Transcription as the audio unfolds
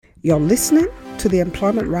You're listening to the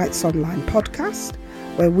Employment Rights Online podcast,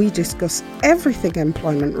 where we discuss everything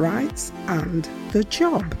employment rights and the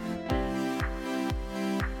job.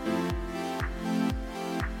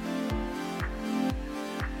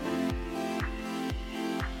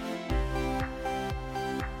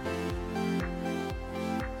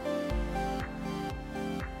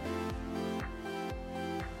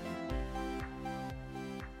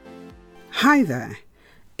 Hi there.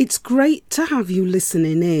 It's great to have you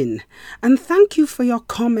listening in, and thank you for your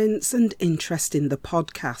comments and interest in the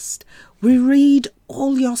podcast. We read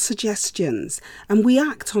all your suggestions and we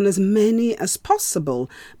act on as many as possible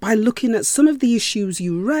by looking at some of the issues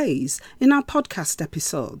you raise in our podcast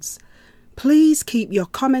episodes. Please keep your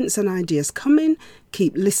comments and ideas coming,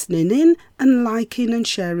 keep listening in and liking and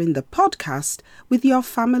sharing the podcast with your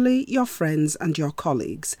family, your friends and your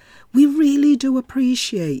colleagues. We really do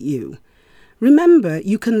appreciate you. Remember,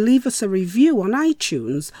 you can leave us a review on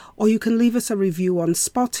iTunes or you can leave us a review on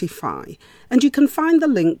Spotify, and you can find the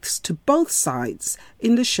links to both sites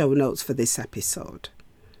in the show notes for this episode.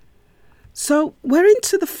 So, we're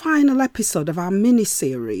into the final episode of our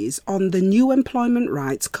mini-series on the new employment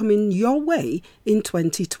rights coming your way in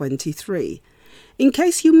 2023. In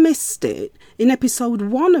case you missed it, in episode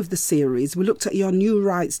 1 of the series, we looked at your new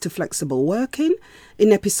rights to flexible working.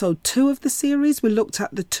 In episode 2 of the series, we looked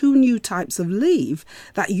at the 2 new types of leave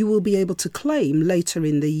that you will be able to claim later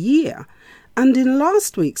in the year. And in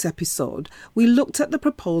last week's episode, we looked at the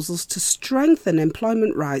proposals to strengthen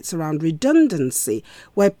employment rights around redundancy,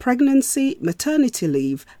 where pregnancy, maternity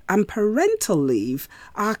leave and parental leave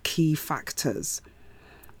are key factors.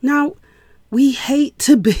 Now, we hate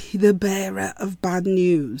to be the bearer of bad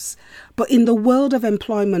news, but in the world of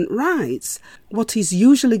employment rights, what is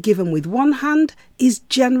usually given with one hand is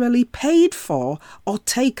generally paid for or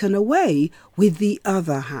taken away with the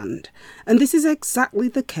other hand. And this is exactly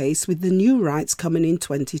the case with the new rights coming in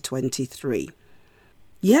 2023.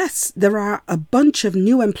 Yes, there are a bunch of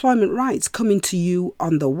new employment rights coming to you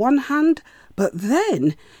on the one hand, but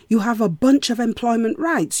then you have a bunch of employment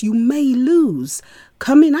rights you may lose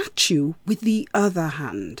coming at you with the other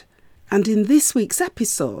hand. And in this week's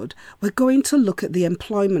episode, we're going to look at the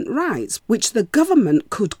employment rights which the government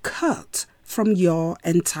could cut from your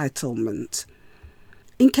entitlement.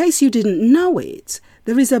 In case you didn't know it,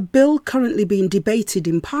 there is a bill currently being debated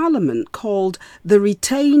in Parliament called the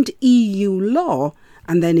Retained EU Law,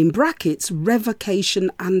 and then in brackets,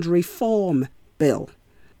 Revocation and Reform Bill.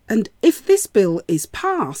 And if this bill is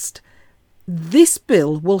passed, this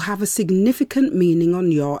bill will have a significant meaning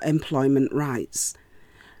on your employment rights.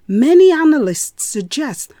 Many analysts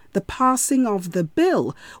suggest the passing of the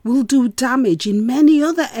bill will do damage in many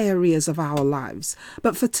other areas of our lives.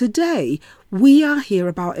 But for today, we are here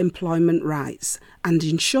about employment rights. And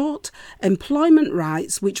in short, employment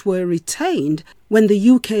rights which were retained when the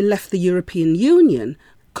UK left the European Union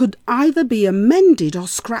could either be amended or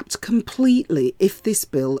scrapped completely if this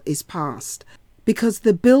bill is passed, because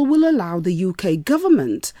the bill will allow the UK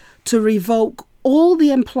government to revoke all the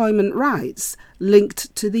employment rights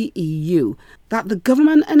linked to the EU that the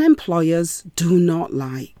government and employers do not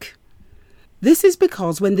like. This is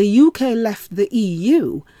because when the UK left the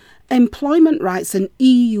EU, employment rights and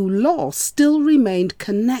EU law still remained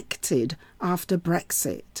connected after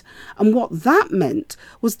Brexit. And what that meant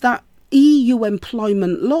was that EU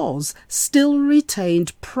employment laws still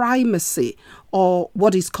retained primacy, or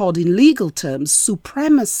what is called in legal terms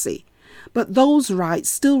supremacy. But those rights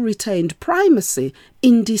still retained primacy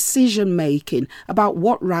in decision-making about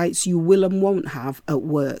what rights you will and won't have at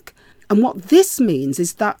work. And what this means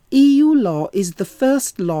is that EU law is the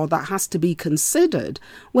first law that has to be considered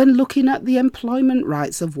when looking at the employment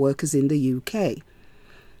rights of workers in the UK.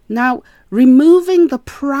 Now, removing the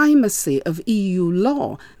primacy of EU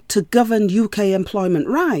law to govern UK employment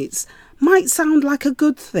rights might sound like a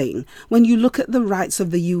good thing when you look at the rights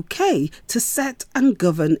of the UK to set and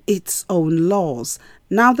govern its own laws,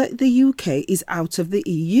 now that the UK is out of the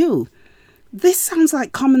EU. This sounds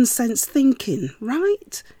like common sense thinking,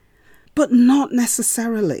 right? But not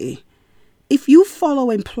necessarily. If you follow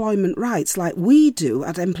employment rights like we do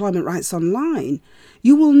at Employment Rights Online,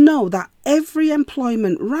 you will know that every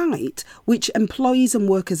employment right which employees and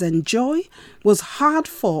workers enjoy was hard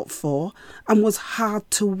fought for and was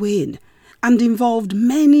hard to win, and involved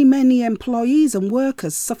many employees and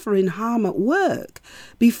workers suffering harm at work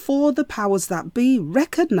before the powers that be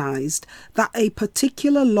recognised that a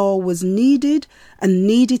particular law was needed and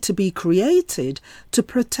needed to be created to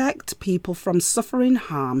protect people from suffering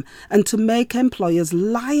harm, and to make employers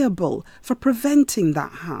liable for preventing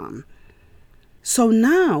that harm. So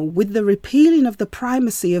now, with the repealing of the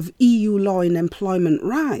primacy of EU law in employment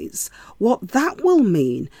rights, what that will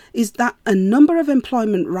mean is that a number of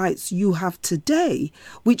employment rights you have today,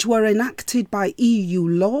 which were enacted by EU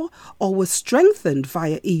law or were strengthened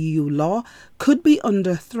via EU law, could be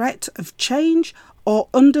under threat of change or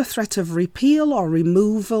under threat of repeal or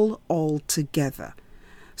removal altogether.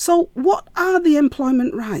 So what are the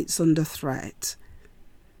employment rights under threat?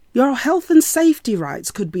 Your health and safety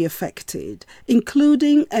rights could be affected,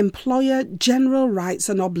 including employer general rights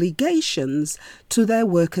and obligations to their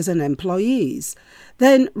workers and employees.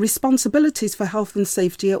 Then responsibilities for health and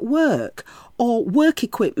safety at work, or work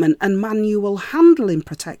equipment and manual handling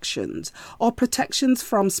protections, or protections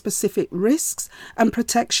from specific risks and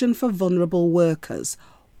protection for vulnerable workers.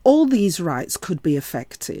 All these rights could be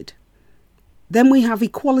affected. Then we have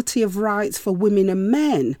equality of rights for women and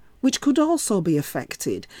men, which could also be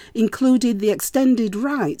affected, including the extended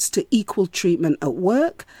rights to equal treatment at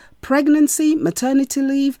work. Pregnancy, maternity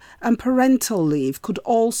leave and parental leave could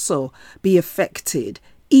also be affected,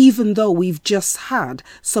 even though we've just had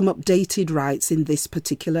some updated rights in this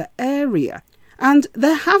particular area. And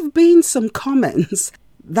there have been some comments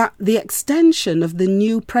that the extension of the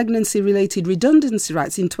new pregnancy-related redundancy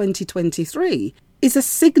rights in 2023 is a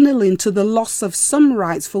signalling to the loss of some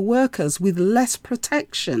rights for workers with less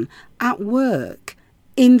protection at work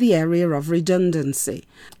in the area of redundancy.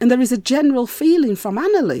 And there is a general feeling from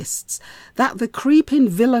analysts that the creeping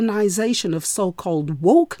villainisation of so-called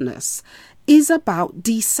wokeness is about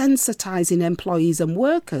desensitising employees and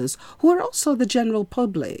workers who are also the general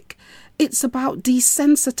public. It's about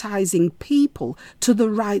desensitising people to the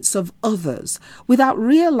rights of others without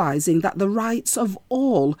realising that the rights of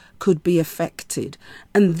all could be affected.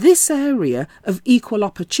 And this area of equal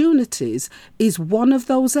opportunities is one of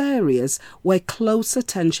those areas where close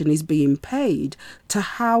attention is being paid to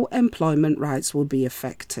how employment rights will be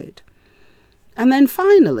affected. And then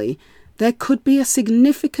finally, there could be a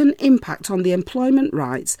significant impact on the employment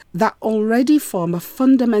rights that already form a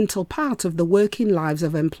fundamental part of the working lives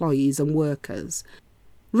of employees and workers.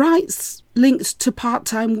 Rights linked to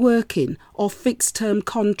part-time working or fixed-term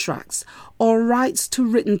contracts, or rights to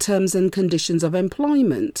written terms and conditions of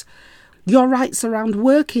employment. Your rights around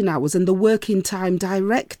working hours and the Working Time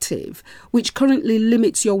Directive, which currently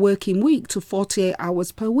limits your working week to 48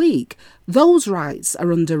 hours per week, those rights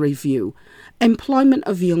are under review. Employment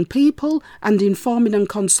of young people and informing and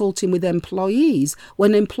consulting with employees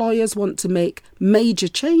when employers want to make major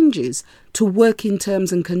changes to working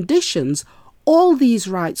terms and conditions, all these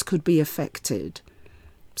rights could be affected.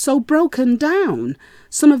 So broken down,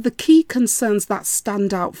 some of the key concerns that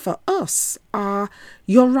stand out for us are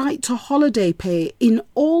your right to holiday pay in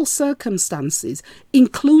all circumstances,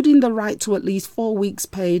 including the right to at least 4 weeks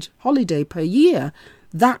paid holiday per year.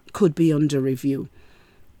 That could be under review.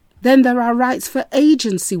 Then there are rights for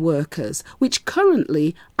agency workers, which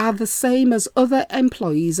currently are the same as other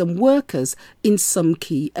employees and workers in some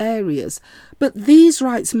key areas. But these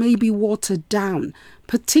rights may be watered down,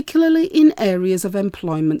 particularly in areas of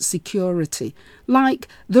employment security, like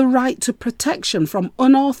the right to protection from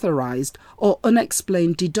unauthorised or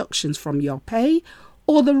unexplained deductions from your pay,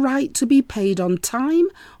 or the right to be paid on time,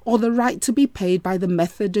 or the right to be paid by the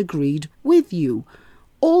method agreed with you.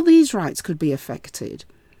 All these rights could be affected.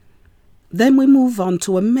 Then we move on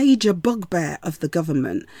to a major bugbear of the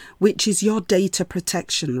government, which is your data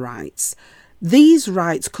protection rights. These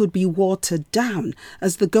rights could be watered down,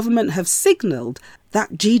 as the government have signalled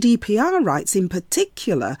that GDPR rights in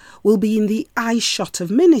particular will be in the eyeshot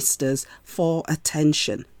of ministers for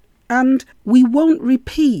attention. And we won't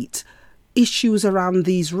repeat issues around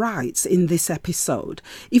these rights in this episode.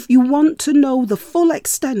 If you want to know the full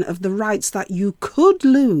extent of the rights that you could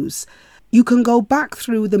lose, you can go back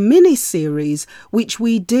through the mini-series which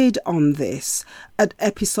we did on this at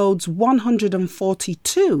episodes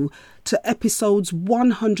 142 to episodes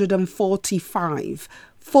 145,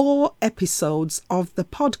 4 episodes of the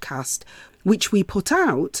podcast which we put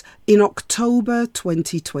out in October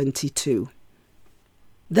 2022.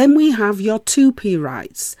 Then we have your 2P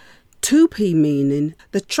rights. 2P meaning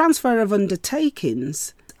the transfer of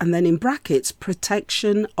undertakings, and then in brackets,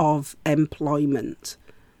 protection of employment.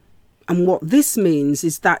 And what this means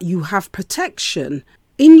is that you have protection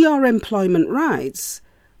in your employment rights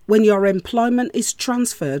when your employment is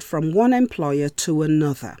transferred from one employer to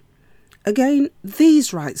another. Again,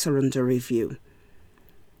 these rights are under review.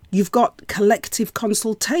 You've got collective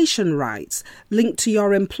consultation rights linked to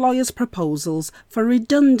your employer's proposals for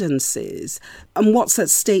redundancies. And what's at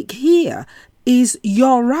stake here is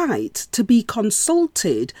your right to be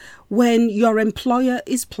consulted when your employer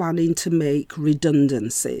is planning to make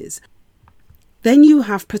redundancies. Then you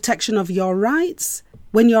have protection of your rights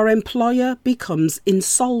when your employer becomes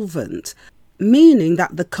insolvent, meaning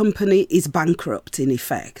that the company is bankrupt in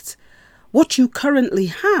effect. What you currently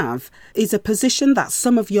have is a position that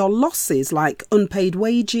some of your losses, like unpaid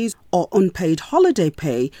wages or unpaid holiday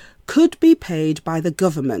pay, could be paid by the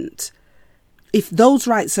government. If those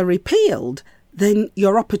rights are repealed, then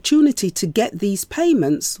your opportunity to get these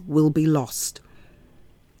payments will be lost.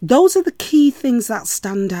 Those are the key things that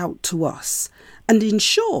stand out to us. And in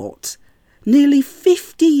short, nearly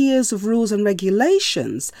 50 years of rules and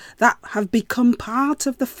regulations that have become part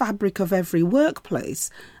of the fabric of every workplace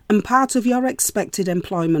and part of your expected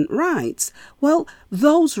employment rights, well,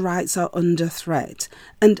 those rights are under threat.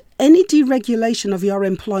 And any deregulation of your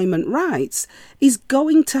employment rights is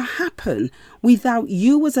going to happen without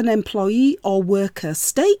you as an employee or worker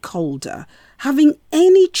stakeholder having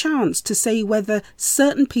any chance to say whether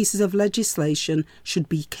certain pieces of legislation should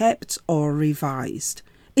be kept or revised.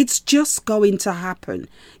 It's just going to happen.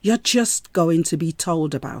 You're just going to be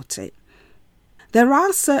told about it. There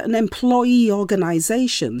are certain employee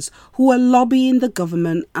organisations who are lobbying the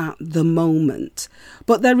government at the moment,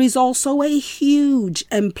 but there is also a huge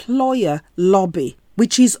employer lobby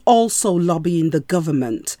which is also lobbying the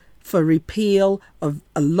government for repeal of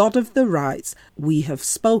a lot of the rights we have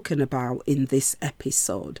spoken about in this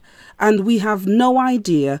episode. And we have no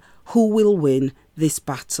idea who will win this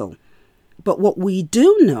battle. But what we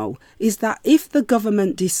do know is that if the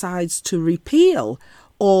government decides to repeal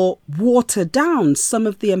or water down some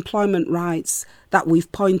of the employment rights that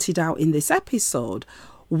we've pointed out in this episode,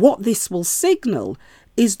 what this will signal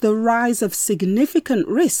is the rise of significant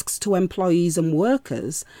risks to employees and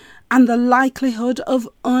workers and the likelihood of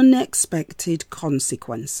unexpected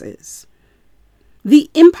consequences. The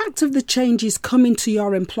impact of the changes coming to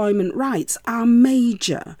your employment rights are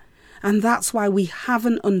major, and that's why we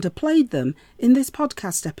haven't underplayed them in this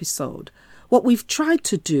podcast episode. What we've tried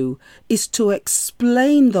to do is to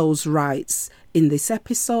explain those rights in this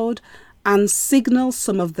episode and signal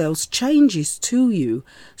some of those changes to you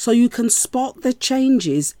so you can spot the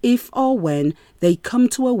changes if or when they come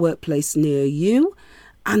to a workplace near you,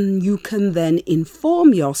 and you can then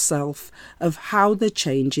inform yourself of how the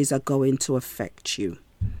changes are going to affect you.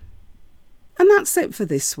 And that's it for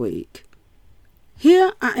this week.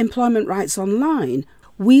 Here at Employment Rights Online,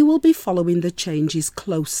 we will be following the changes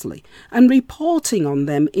closely and reporting on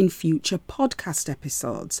them in future podcast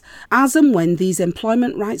episodes, as and when these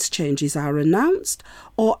employment rights changes are announced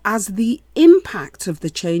or as the impact of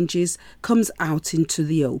the changes comes out into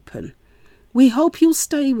the open. We hope you'll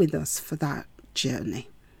stay with us for that journey.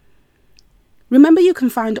 Remember, you can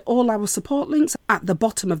find all our support links at the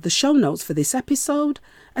bottom of the show notes for this episode.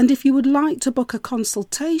 And if you would like to book a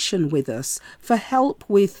consultation with us for help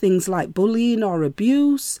with things like bullying or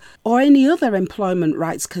abuse or any other employment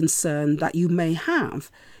rights concern that you may have,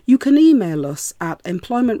 you can email us at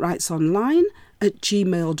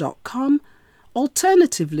employmentrightsonline@gmail.com.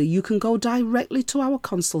 Alternatively, you can go directly to our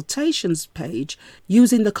consultations page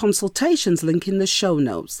using the consultations link in the show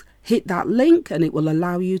notes. Hit that link and it will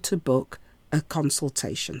allow you to book a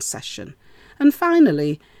consultation session. And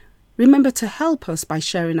finally, remember to help us by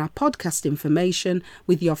sharing our podcast information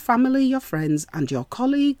with your family, your friends and your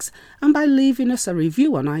colleagues, and by leaving us a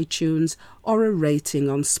review on iTunes or a rating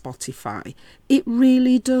on Spotify. It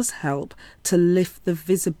really does help to lift the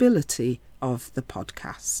visibility of the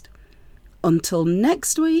podcast. Until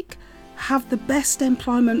next week, have the best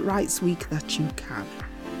employment rights week that you can.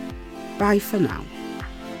 Bye for now.